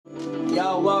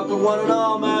Yo, welcome one and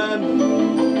all, man.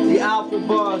 The Alpha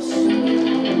Bus.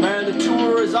 Man, the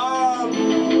tour is on.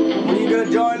 When are you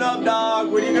gonna join up, dog?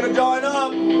 When are you gonna join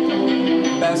up?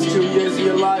 Best 2 years of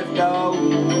your life, dog.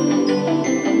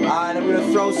 Alright, I'm gonna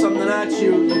throw something at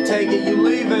you. You take it, you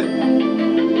leave it.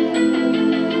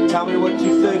 Tell me what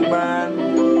you think, man.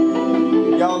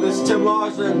 Yo, this is Tim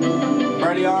Larson.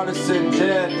 Freddie Arneson,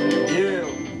 Jed, you.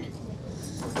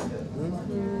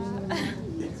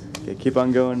 Okay, keep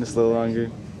on going just a little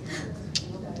longer.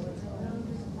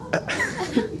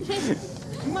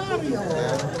 Mario,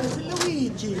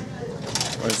 Luigi.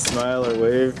 Or smile or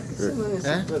wave. Or,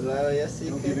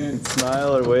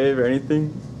 smile or wave or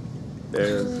anything. There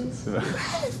it is.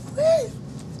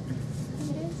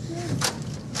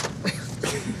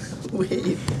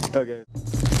 Wave. Okay.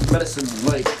 Medicine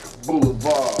Lake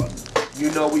Boulevard. You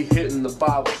know we hitting the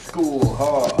Bible school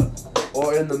hard.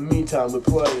 Or in the meantime, we're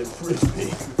playing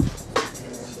frisbee.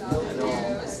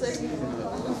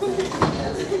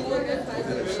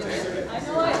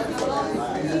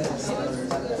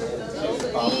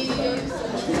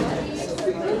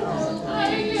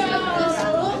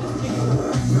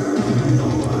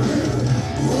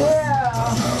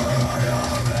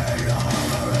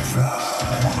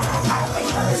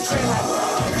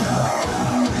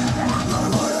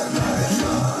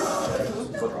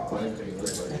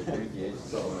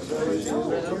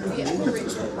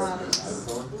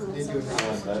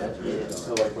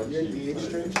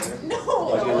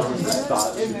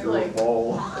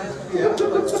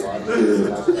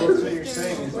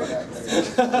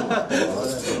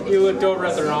 You looked over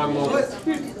at the wrong moment.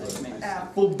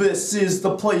 This is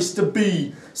the place to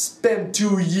be. Spend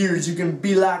 2 years, you can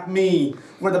be like me.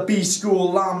 We're the B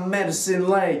school on Medicine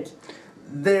Lake.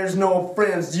 There's no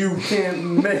friends you can't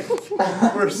make.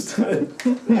 First time.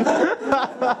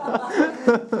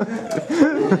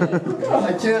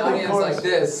 I can't Audience like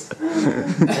this.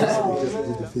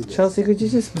 Chelsea, could you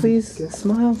just please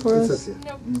smile for us?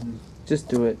 Nope. Just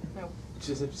do it. Nope.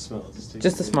 Just have to smile.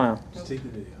 Just a smile. Just take the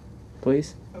video.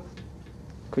 Please? Nope.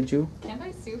 Could you? Can't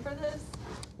I sue for this?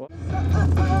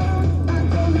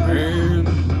 Man,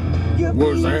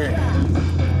 what's that?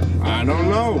 I don't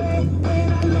know.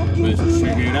 Let's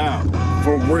check it out.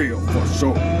 For real, for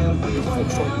sure. For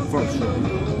sure, for sure.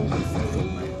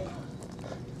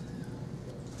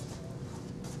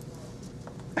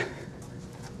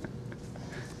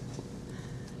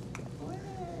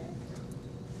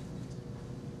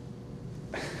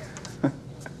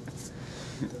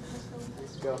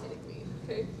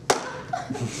 Okay.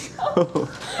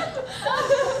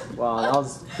 Wow, that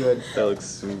was good. That looks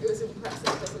sweet. It was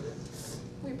impressive, wasn't it?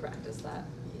 We practiced that.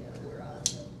 Yeah, we're on.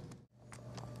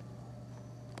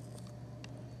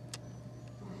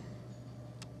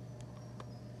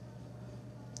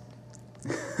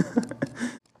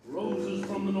 Roses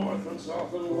from the north and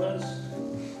south and west,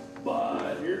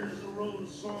 but here's the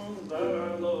rose song that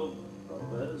I love the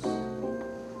best.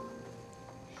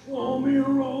 Show me a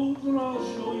rose and I'll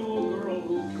show you a girl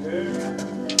who cares.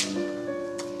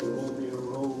 Show me a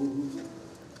rose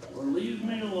or leave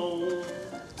me alone.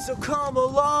 So come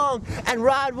along and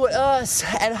ride with us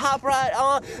and hop right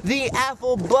on the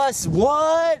Apple Bus.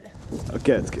 What?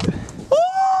 Okay, that's good.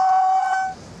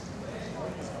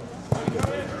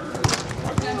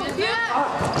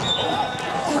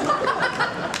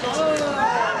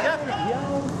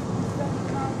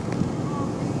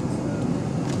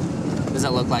 Does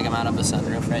it look like I'm out of a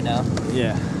sunroof right now?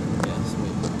 Yeah. Yeah,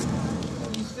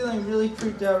 sweet. He's feeling really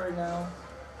creeped out right now.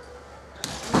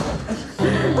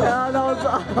 Yeah, that was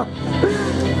awesome.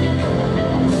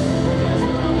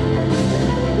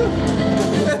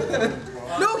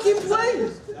 No, keep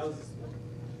playing!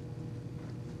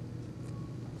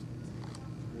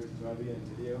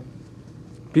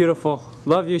 Beautiful.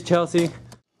 Love you, Chelsea.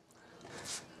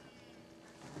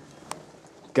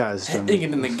 Guys,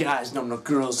 Digging in the guys, no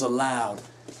girls allowed.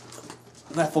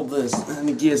 Level this, and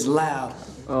it gets loud.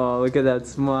 Oh, look at that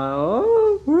smile.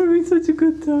 Oh, we're having such a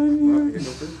good time here.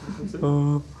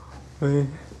 Oh, wait.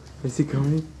 Is he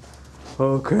coming?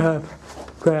 Oh, crap.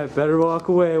 Crap, better walk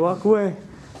away, walk away.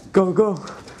 Go, go.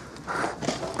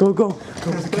 Go, go.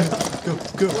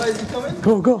 Why is he coming?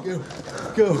 Go, go.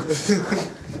 Go.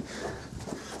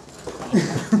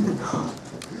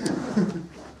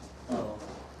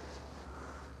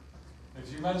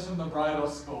 If you mention the bridal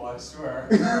school, I swear.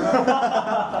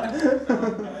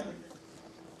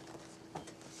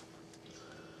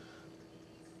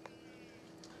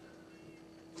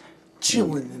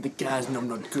 Chillin' and the guys, no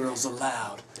girls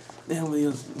allowed. Then we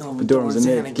know The dorms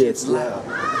and it gets loud.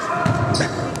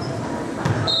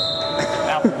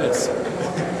 Alphabet's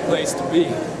place to be.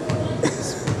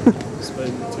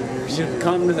 Spend 2 years. You should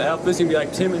come to the Alphas and be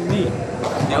like Tim and me.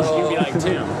 You should be like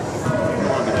Tim.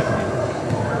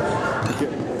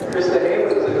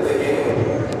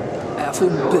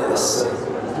 Aflrap.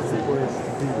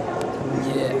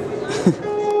 Yeah.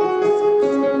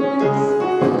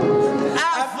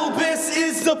 Aflrap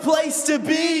is the place to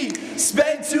be.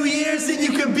 Spend 2 years and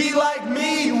you can be like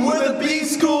me. We're the B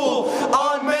school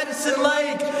on Medicine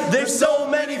Lake. There's so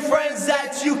many friends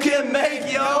that you can make,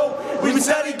 yo. We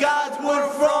study God's word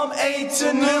from 8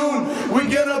 to noon. We're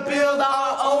gonna build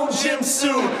our own gym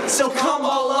soon. So come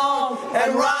along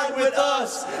and ride with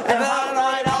us and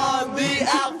ride on the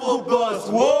Apple bus.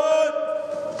 What?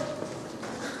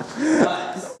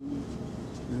 Nice.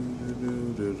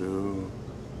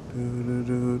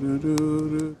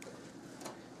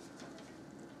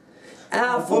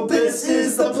 Aflrap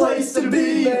is the place to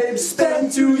be.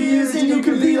 Spend 2 years and you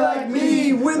can be like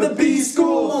me. We're the B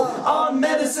school on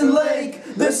Medicine Lake.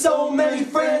 There's so many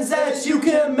friends that you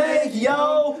can make,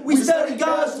 yo. We study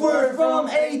God's word from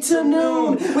 8 to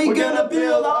noon. We're gonna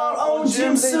build our own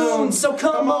gym soon. So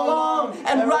come along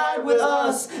and ride with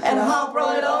us and hop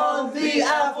right on the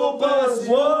Apple bus.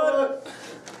 What?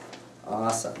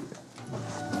 Awesome.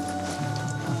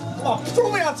 Oh,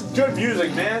 throw me out some good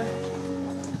music, man.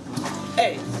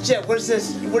 Hey, Jet, what is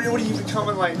this? What are you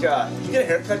becoming like, you get a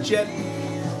haircut, Jet?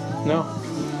 No.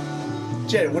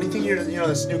 Jet, what do you think you're,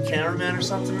 this new cameraman or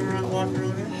something walking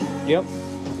around here? Yep.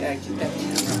 Yeah, get that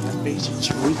camera on my face, you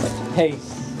chewy. Hey,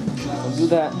 don't do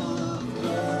that.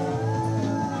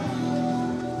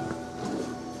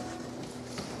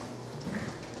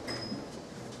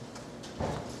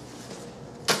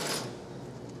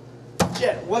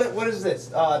 Jet, what is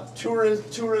this?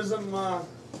 Tourism,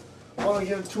 want to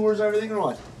give tours of everything or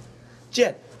what?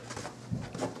 Jet.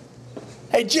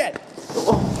 Hey, Jet.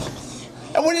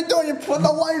 Hey, what are you doing? You put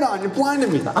the light on. You're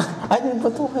blinding me. I didn't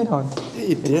put the light on. Yeah,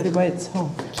 you did. It by itself.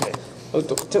 Jet. Oh,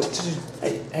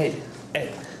 Hey.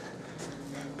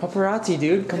 paparazzi,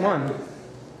 dude, come on.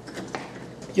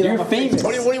 You're famous.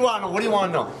 What do you want to know? What do you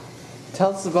want to know?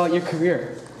 Tell us about your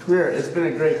career. Career. It's been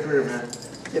a great career, man.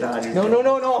 Get out of here.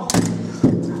 No.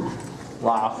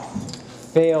 Wow.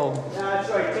 Fail. Yeah, that's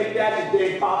right. Take that, you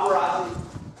big paparazzi.